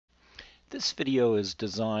This video is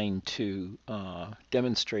designed to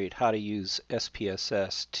demonstrate how to use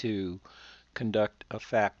SPSS to conduct a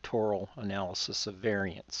factorial analysis of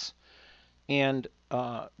variance. And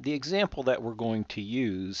the example that we're going to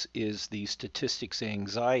use is the statistics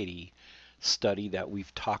anxiety study that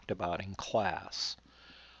we've talked about in class.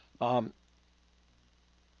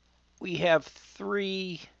 We have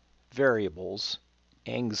three variables: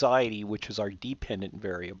 anxiety, which is our dependent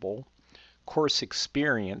variable; course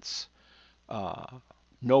experience,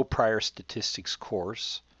 no prior statistics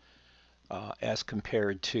course as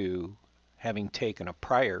compared to having taken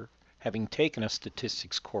a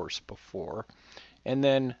statistics course before; and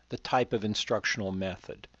then the type of instructional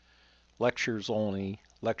method: lectures only,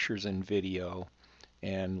 lectures and video,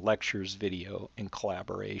 and lectures, video, and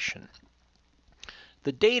collaboration.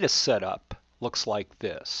 The data setup looks like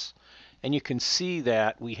this, and you can see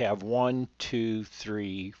that we have 1, 2,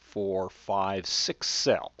 3, 4, 5, 6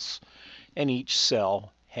 cells, and each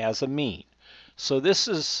cell has a mean. So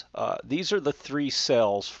these are the three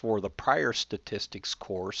cells for the prior statistics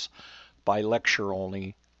course by lecture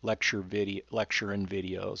only, lecture and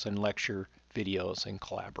videos, and lecture, videos, and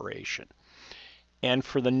collaboration. And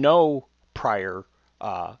for the no prior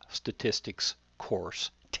statistics course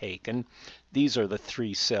taken, these are the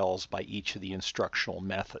three cells by each of the instructional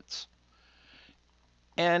methods.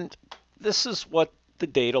 And this is what the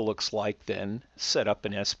data looks like then set up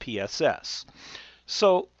in SPSS.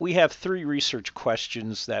 So we have three research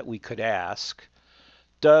questions that we could ask.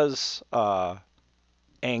 Does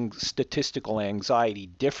statistical anxiety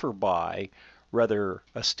differ by whether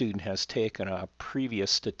a student has taken a previous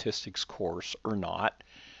statistics course or not?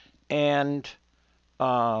 And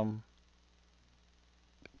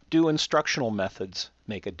do instructional methods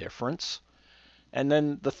make a difference? And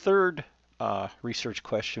then the third research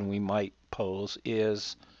question we might pose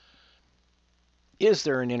is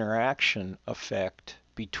there an interaction effect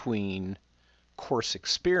between course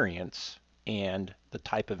experience and the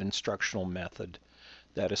type of instructional method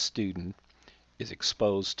that a student is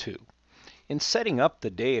exposed to? In setting up the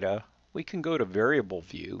data, we can go to variable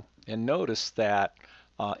view and notice that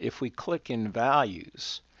if we click in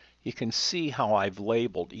values, you can see how I've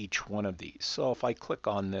labeled each one of these. So if I click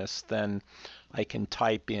on this, then I can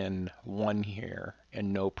type in 1 here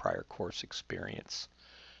and no prior course experience,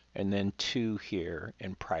 and then 2 here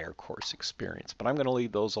and prior course experience. But I'm going to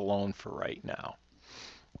leave those alone for right now.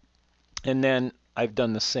 And then I've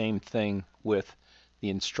done the same thing with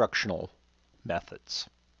the instructional methods.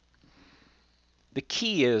 The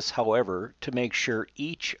key is, however, to make sure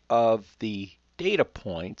each of the data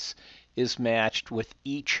points is matched with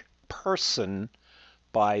each person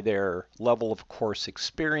by their level of course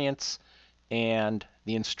experience and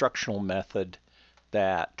the instructional method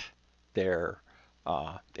that they're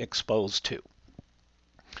exposed to.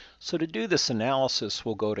 So to do this analysis,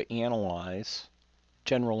 we'll go to Analyze,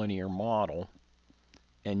 General Linear Model,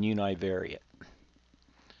 and Univariate.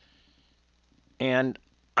 And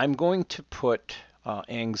I'm going to put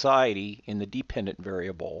anxiety in the dependent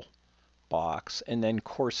variable box, and then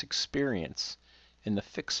course experience in the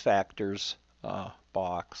fixed factors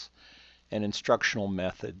box, and instructional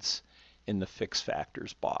methods in the fixed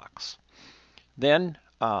factors box. Then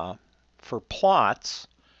for plots,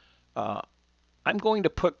 I'm going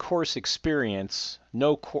to put course experience,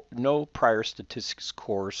 no prior statistics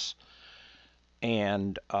course,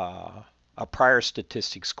 and a prior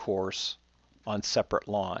statistics course on separate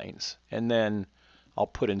lines. And then I'll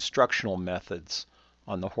put instructional methods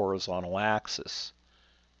on the horizontal axis.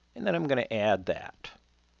 And then I'm going to add that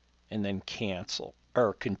and then cancel,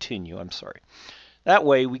 or continue, I'm sorry. That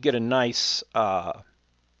way we get a nice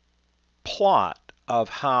plot of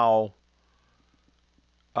how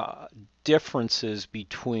differences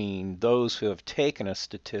between those who have taken a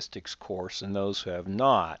statistics course and those who have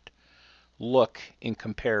not look in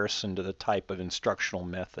comparison to the type of instructional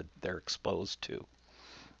method they're exposed to.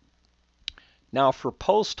 Now for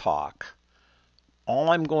post hoc, all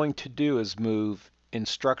I'm going to do is move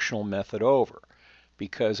instructional method over,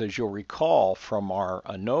 because as you'll recall from our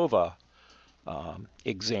ANOVA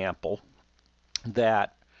example,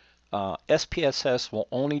 that SPSS will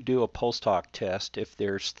only do a post hoc test if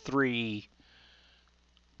there's 3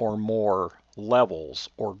 or more levels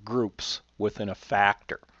or groups within a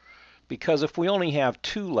factor. Because if we only have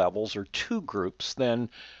 2 levels or 2 groups, then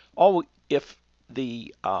if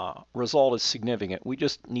the result is significant, we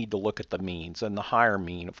just need to look at the means. And the higher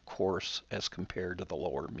mean, of course, as compared to the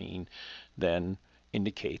lower mean, then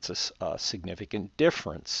indicates a significant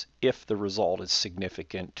difference if the result is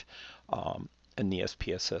significant in the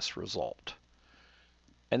SPSS result.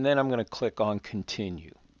 And then I'm going to click on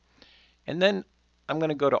Continue. And then I'm going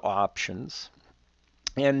to go to options.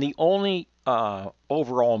 And the only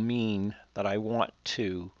overall mean that I want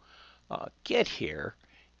to get here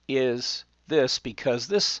is this, because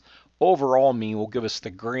this overall mean will give us the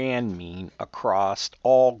grand mean across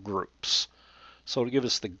all groups. So it'll give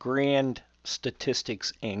us the grand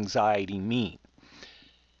statistics anxiety mean.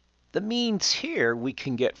 The means here we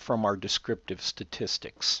can get from our descriptive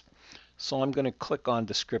statistics. So I'm going to click on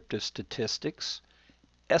descriptive statistics,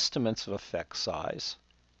 estimates of effect size,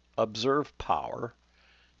 observed power,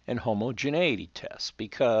 and homogeneity tests,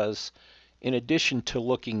 because in addition to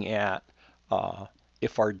looking at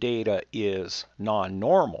if our data is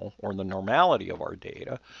non-normal or the normality of our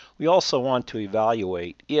data, we also want to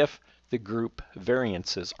evaluate if the group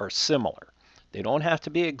variances are similar. They don't have to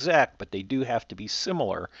be exact, but they do have to be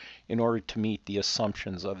similar in order to meet the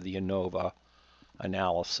assumptions of the ANOVA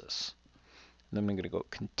analysis. And then I'm going to go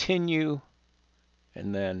continue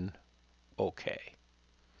and then OK.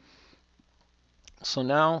 So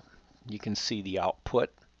now you can see the output.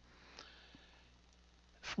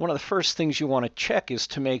 One of the first things you want to check is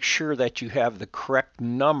to make sure that you have the correct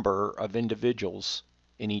number of individuals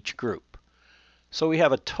in each group. So we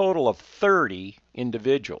have a total of 30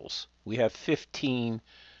 individuals. We have 15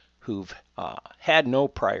 who've had no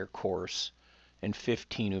prior course and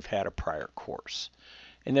 15 who've had a prior course.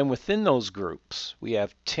 And then within those groups, we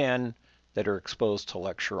have 10 that are exposed to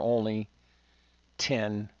lecture only,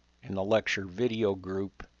 10 in the lecture video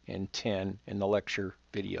group, and 10 in the lecture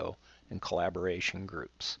video and collaboration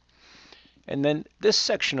groups. And then this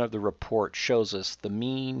section of the report shows us the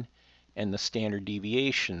mean and the standard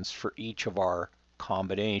deviations for each of our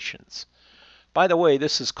combinations. By the way,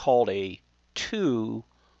 this is called a 2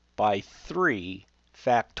 by 3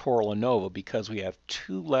 factorial ANOVA because we have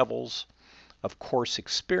 2 levels of course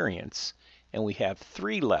experience and we have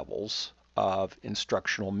 3 levels of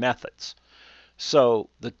instructional methods. So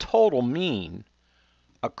the total mean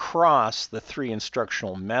across the 3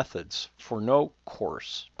 instructional methods for no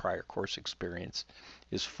prior course experience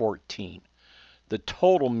is 14. The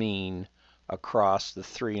total mean across the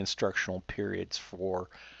 3 instructional periods for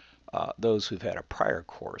those who've had a prior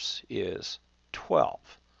course is 12.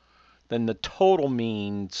 Then the total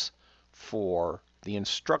means for the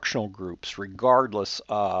instructional groups, regardless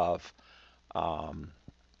of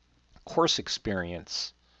course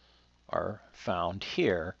experience, are found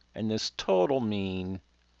here. And this total mean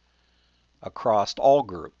across all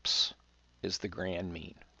groups is the grand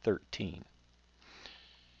mean, 13.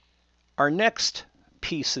 Our next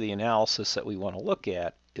piece of the analysis that we want to look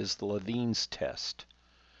at is the Levene's test.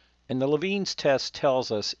 And the Levene's test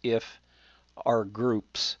tells us if our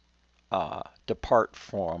groups depart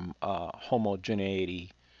from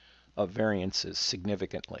homogeneity of variances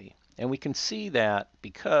significantly. And we can see that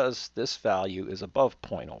because this value is above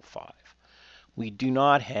 0.05, we do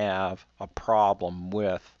not have a problem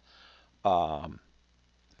with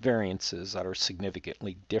variances that are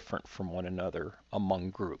significantly different from one another among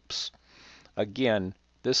groups. Again,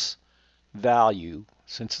 this value,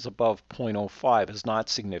 since it's above 0.05, is not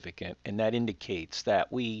significant, and that indicates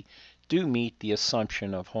that we do meet the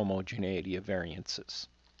assumption of homogeneity of variances.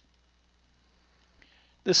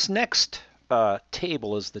 This next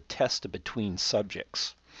table is the test between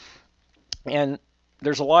subjects. And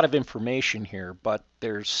there's a lot of information here, but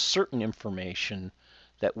there's certain information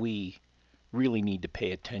that we really need to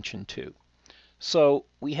pay attention to. So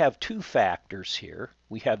we have 2 factors here.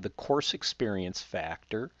 We have the course experience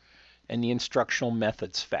factor and the instructional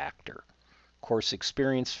methods factor. Course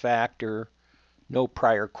experience factor, no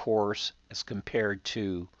prior course as compared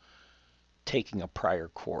to taking a prior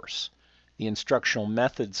course. The instructional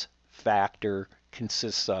methods factor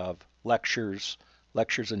consists of lectures,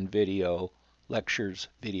 lectures and video, lectures,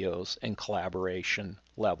 videos, and collaboration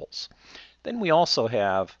levels. Then we also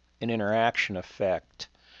have an interaction effect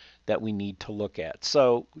that we need to look at.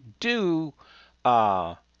 So do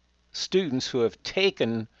students who have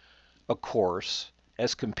taken a course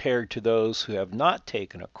as compared to those who have not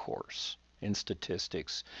taken a course in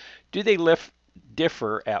statistics, do they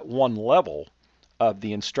differ at one level of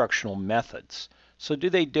the instructional methods? So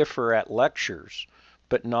do they differ at lectures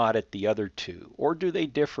but not at the other 2? Or do they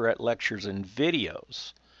differ at lectures and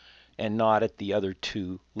videos and not at the other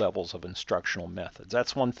 2 levels of instructional methods?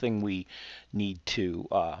 That's one thing we need to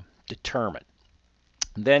determine.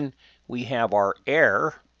 Then we have our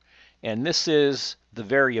error, and this is the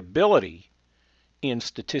variability in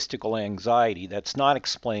statistical anxiety that's not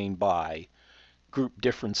explained by group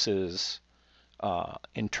differences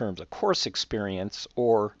in terms of course experience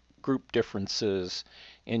or group differences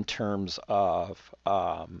in terms of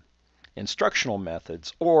instructional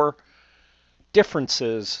methods, or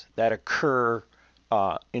differences that occur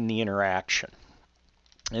in the interaction.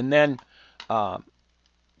 And then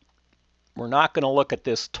we're not going to look at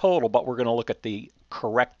this total, but we're going to look at the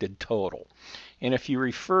corrected total. And if you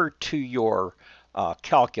refer to your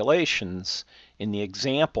calculations in the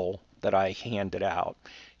example that I handed out,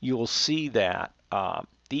 you will see that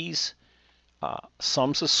these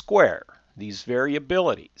sums of square, these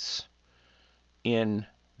variabilities in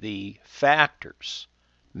the factors,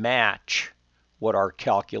 match what our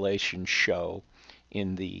calculations show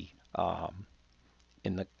in the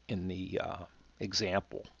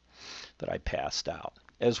example that I passed out,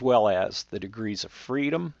 as well as the degrees of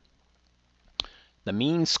freedom, the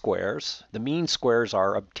mean squares. The mean squares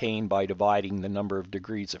are obtained by dividing the number of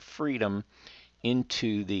degrees of freedom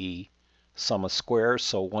into the sum of squares.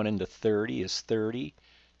 So 1 into 30 is 30,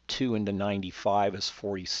 2 into 95 is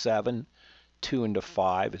 47, 2 into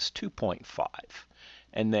 5 is 2.5,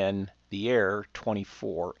 and then the error,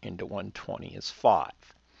 24 into 120, is 5.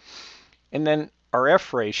 And then our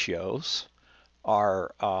F ratios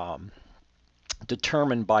are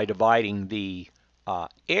determined by dividing the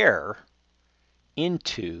error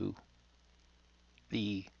into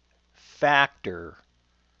the factor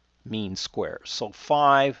mean squares. So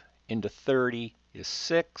 5 into 30 is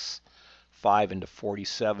 6, 5 into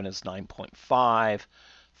 47 is 9.5,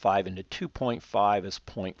 5 into 2.5 is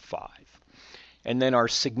 0.5. And then our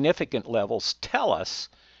significant levels tell us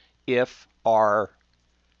if our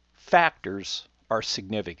factors are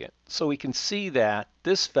significant. So we can see that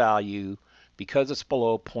this value, because it's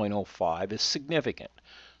below 0.05, is significant.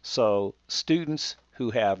 So students who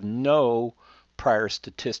have no prior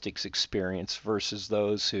statistics experience versus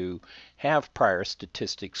those who have prior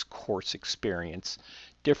statistics course experience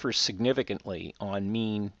differ significantly on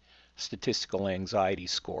mean statistical anxiety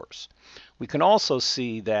scores. We can also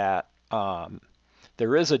see that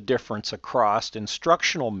there is a difference across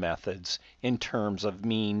instructional methods in terms of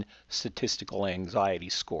mean statistical anxiety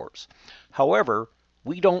scores. However,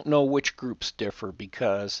 we don't know which groups differ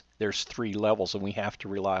because there's 3 levels and we have to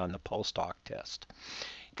rely on the post hoc test.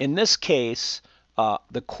 In this case,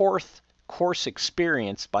 the course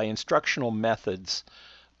experience by instructional methods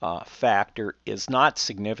factor is not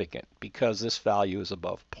significant because this value is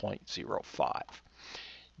above 0.05.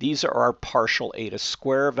 These are our partial eta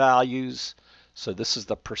square values. So this is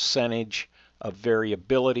the percentage of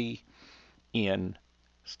variability in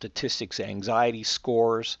statistics anxiety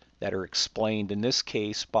scores that are explained in this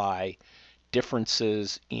case by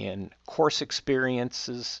differences in course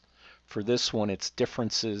experiences. For this one, it's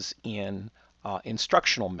differences in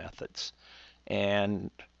instructional methods. And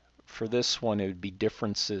for this one, it would be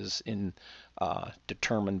differences in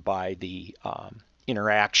determined by the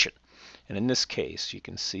interaction. And in this case, you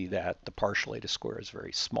can see that the partial eta square is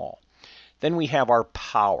very small. Then we have our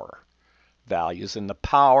power values, and the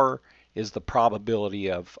power is the probability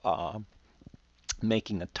of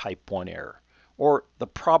making a type 1 error, or the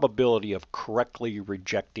probability of correctly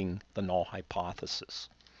rejecting the null hypothesis.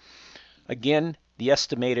 Again, the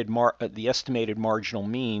estimated marginal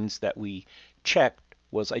means that we checked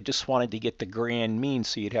was I just wanted to get the grand mean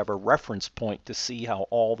so you'd have a reference point to see how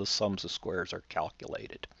all the sums of squares are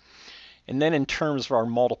calculated. And then in terms of our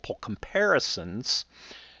multiple comparisons,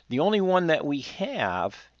 the only one that we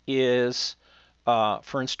have is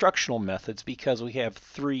for instructional methods because we have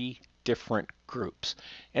 3 different groups.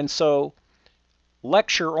 And so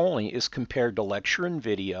lecture only is compared to lecture and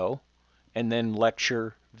video, and then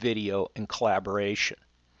lecture, video, and collaboration.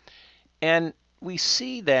 And we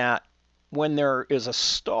see that when there is a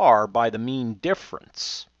star by the mean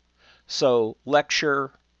difference, so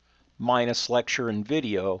lecture minus lecture and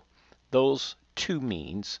video, those 2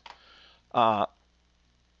 means,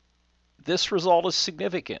 this result is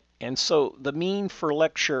significant. And so the mean for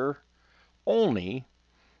lecture only,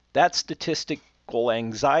 that statistical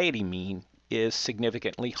anxiety mean is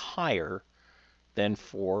significantly higher than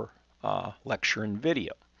for lecture and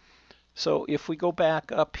video. So if we go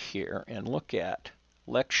back up here and look at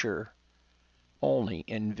lecture only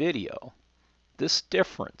and video, this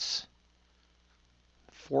difference,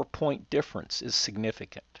 4-point difference, is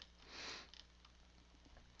significant.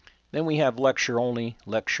 Then we have lecture only,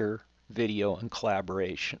 lecture, video, and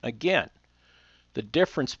collaboration. Again, the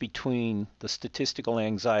difference between the statistical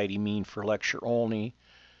anxiety mean for lecture only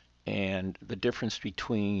and the difference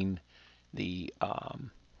between the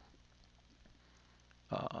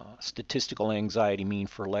statistical anxiety mean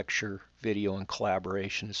for lecture, video, and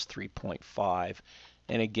collaboration is 3.5.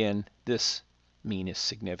 And again, this mean is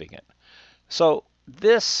significant. So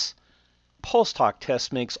this post hoc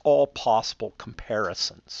test makes all possible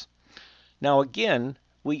comparisons. Now again,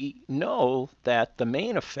 we know that the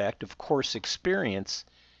main effect of course experience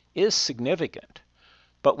is significant.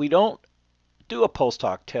 But we don't do a post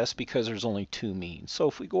hoc test because there's only two means. So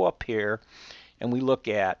if we go up here and we look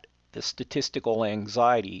at the statistical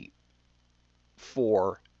anxiety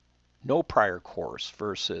for no prior course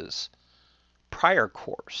versus prior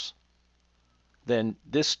course, then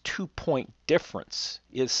this 2-point difference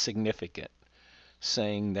is significant,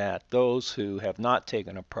 saying that those who have not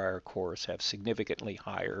taken a prior course have significantly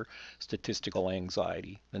higher statistical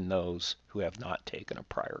anxiety than those who have not taken a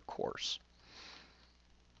prior course.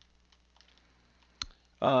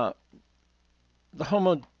 The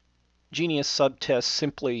homogeneous subtests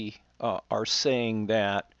simply are saying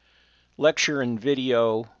that lecture and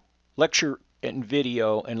video and lecture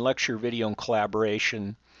video and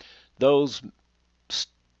collaboration, those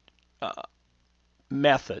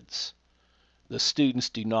methods, the students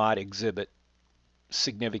do not exhibit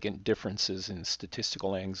significant differences in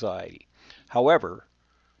statistical anxiety. However,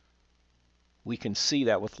 we can see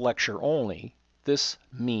that with lecture only, this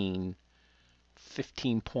mean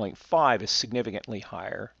 15.5 is significantly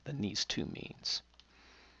higher than these two means.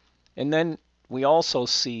 And then we also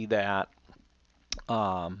see that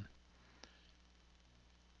the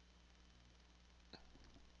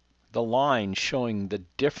line showing the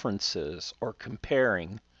differences or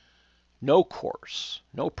comparing no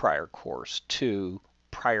prior course to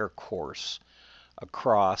prior course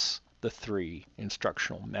across the three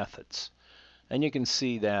instructional methods. And you can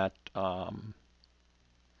see that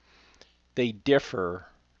they differ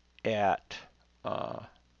at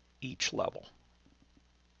each level.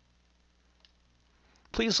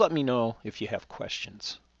 Please let me know if you have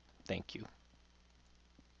questions. Thank you.